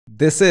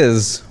This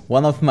is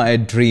one of my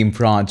dream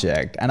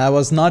project, and I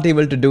was not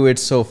able to do it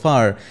so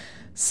far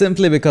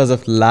simply because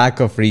of lack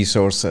of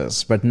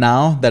resources. But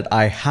now that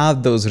I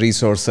have those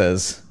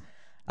resources,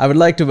 I would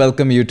like to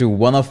welcome you to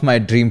one of my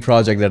dream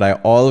project that I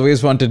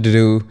always wanted to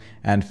do,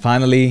 and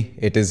finally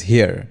it is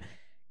here.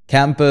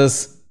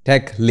 Campus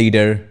Tech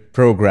Leader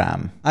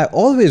Program. I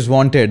always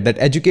wanted that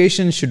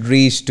education should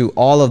reach to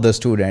all of the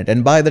students,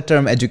 and by the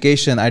term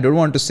education, I don't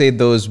want to say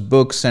those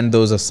books and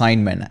those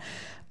assignments.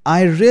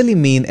 I really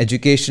mean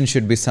education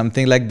should be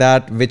something like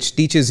that which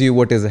teaches you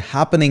what is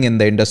happening in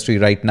the industry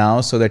right now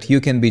so that you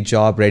can be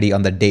job ready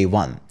on the day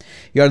one.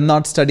 You are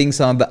not studying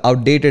some of the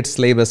outdated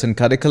syllabus and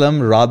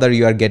curriculum, rather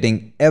you are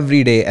getting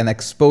every day an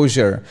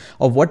exposure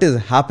of what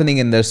is happening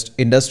in this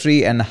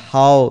industry and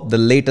how the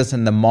latest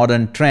and the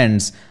modern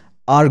trends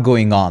are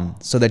going on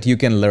so that you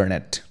can learn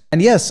it.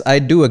 And yes, I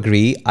do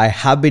agree, I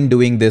have been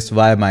doing this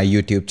via my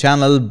YouTube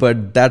channel,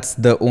 but that's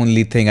the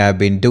only thing I've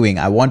been doing.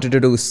 I wanted to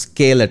do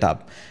scale it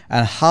up.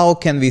 And how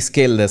can we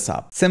scale this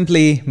up?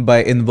 Simply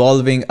by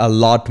involving a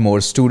lot more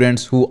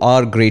students who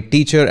are great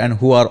teachers and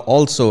who are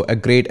also a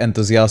great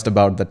enthusiast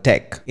about the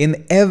tech.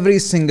 In every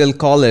single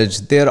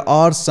college, there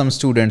are some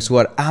students who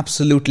are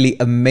absolutely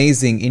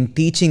amazing in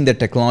teaching the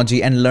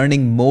technology and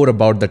learning more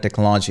about the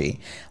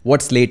technology.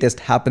 What's latest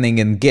happening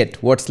in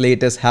Git, what's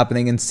latest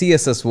happening in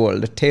CSS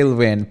world,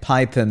 Tailwind,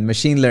 Python,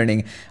 machine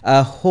learning,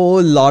 a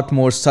whole lot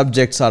more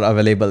subjects are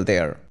available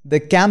there. The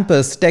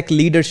Campus Tech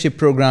Leadership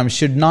Program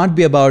should not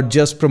be about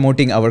just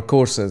promoting our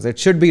courses. It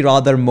should be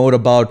rather more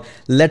about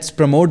let's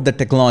promote the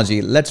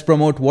technology, let's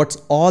promote what's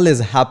all is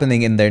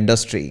happening in the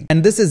industry.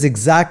 And this is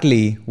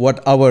exactly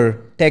what our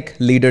Tech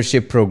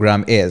Leadership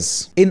Program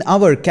is. In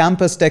our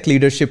Campus Tech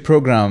Leadership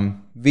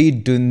Program, we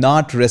do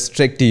not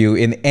restrict you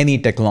in any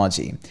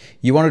technology.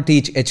 You want to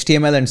teach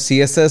HTML and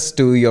CSS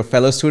to your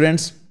fellow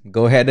students?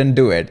 Go ahead and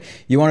do it.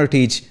 You want to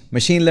teach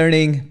machine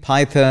learning,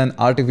 Python,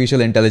 artificial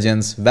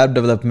intelligence, web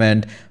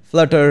development,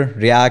 Flutter,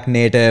 React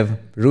Native,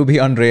 Ruby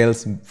on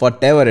Rails,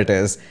 whatever it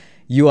is,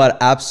 you are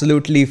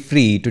absolutely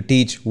free to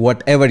teach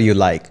whatever you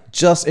like.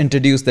 Just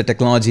introduce the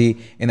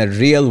technology in a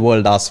real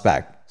world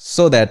aspect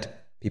so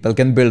that people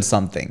can build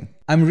something.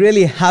 I'm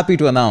really happy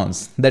to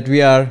announce that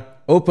we are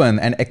open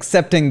and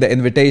accepting the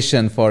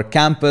invitation for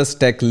Campus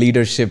Tech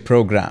Leadership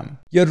Program.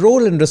 Your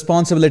role and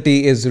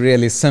responsibility is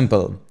really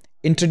simple.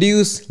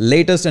 Introduce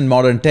latest and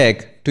modern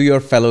tech to your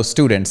fellow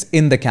students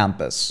in the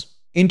campus.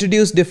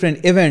 Introduce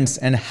different events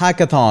and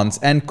hackathons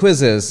and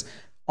quizzes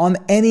on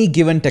any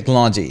given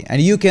technology,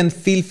 and you can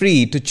feel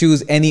free to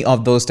choose any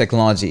of those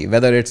technology,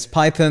 whether it's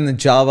Python,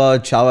 Java,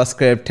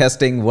 JavaScript,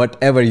 testing,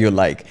 whatever you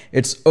like.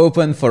 It's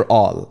open for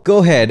all.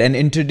 Go ahead and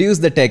introduce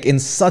the tech in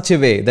such a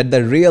way that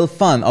the real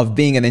fun of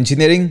being in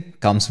engineering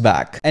comes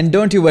back. And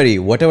don't you worry,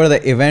 whatever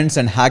the events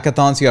and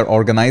hackathons you are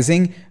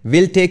organizing,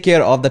 we'll take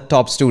care of the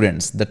top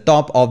students. The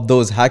top of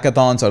those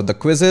hackathons or the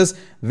quizzes,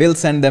 we'll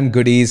send them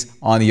goodies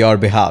on your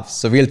behalf.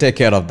 So we'll take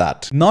care of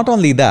that. Not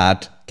only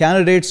that,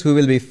 candidates who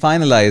will be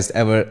finalized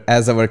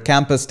as our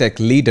Campus Tech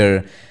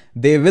Leader,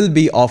 they will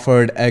be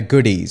offered a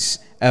goodies,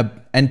 an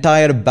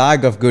entire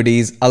bag of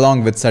goodies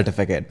along with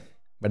certificate.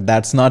 But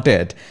that's not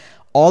it.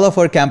 All of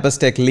our Campus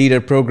Tech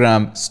Leader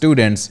Program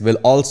students will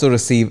also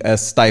receive a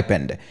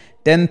stipend,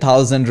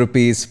 10,000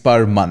 rupees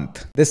per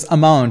month. This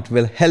amount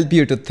will help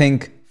you to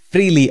think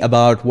freely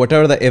about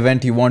whatever the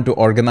event you want to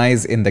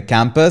organize in the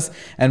campus,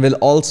 and will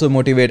also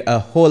motivate a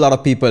whole lot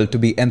of people to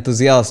be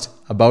enthusiastic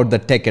about the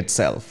tech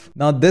itself.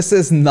 Now, this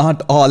is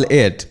not all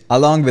it.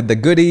 Along with the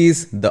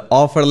goodies, the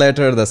offer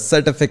letter, the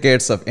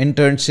certificates of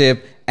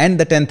internship, and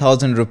the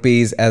 10,000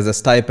 rupees as a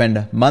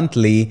stipend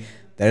monthly,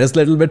 there is a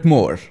little bit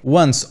more.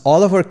 Once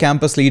all of our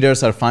campus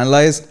leaders are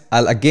finalized,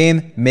 I'll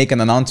again make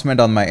an announcement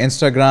on my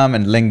Instagram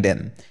and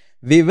LinkedIn.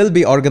 We will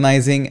be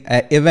organizing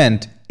an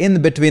event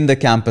in between the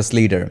campus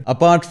leader.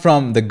 Apart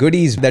from the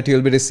goodies that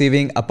you'll be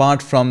receiving,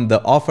 apart from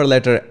the offer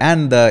letter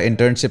and the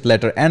internship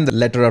letter and the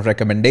letter of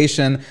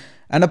recommendation,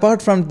 and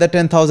apart from the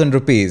 10,000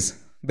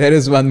 rupees, there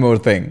is one more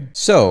thing.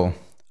 So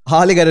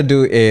all you gotta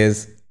do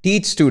is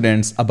teach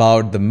students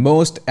about the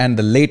most and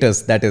the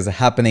latest that is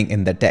happening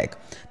in the tech.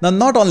 Now,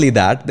 not only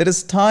that, there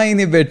is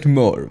tiny bit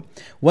more.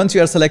 Once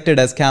you are selected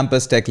as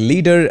Campus Tech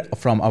Leader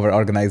from our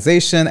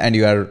organization and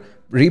you are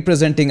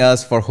representing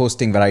us for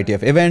hosting variety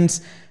of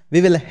events, we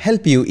will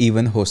help you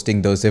even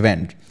hosting those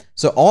events.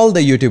 So all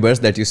the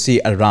YouTubers that you see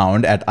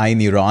around at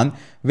INR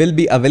will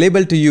be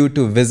available to you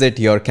to visit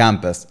your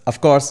campus,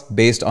 of course,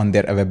 based on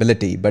their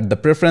availability, but the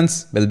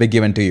preference will be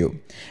given to you.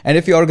 And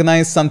if you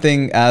organize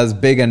something as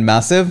big and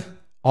massive,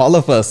 all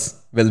of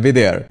us will be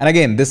there. And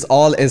again, this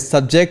all is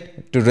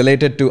subject to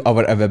related to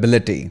our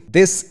availability.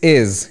 This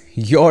is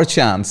your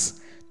chance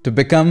to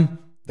become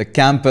the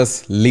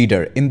campus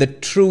leader in the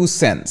true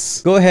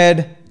sense. Go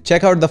ahead,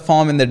 check out the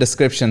form in the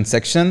description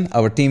section.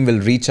 Our team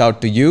will reach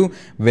out to you.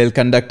 We'll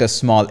conduct a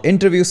small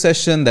interview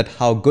session that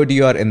how good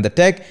you are in the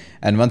tech.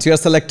 And once you are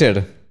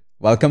selected,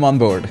 welcome on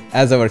board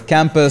as our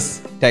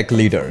Campus Tech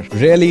Leader.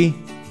 Really,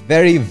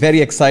 very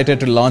excited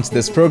to launch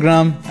this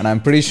program. And I'm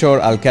pretty sure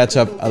I'll catch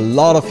up a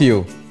lot of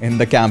you in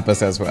the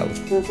campus as well.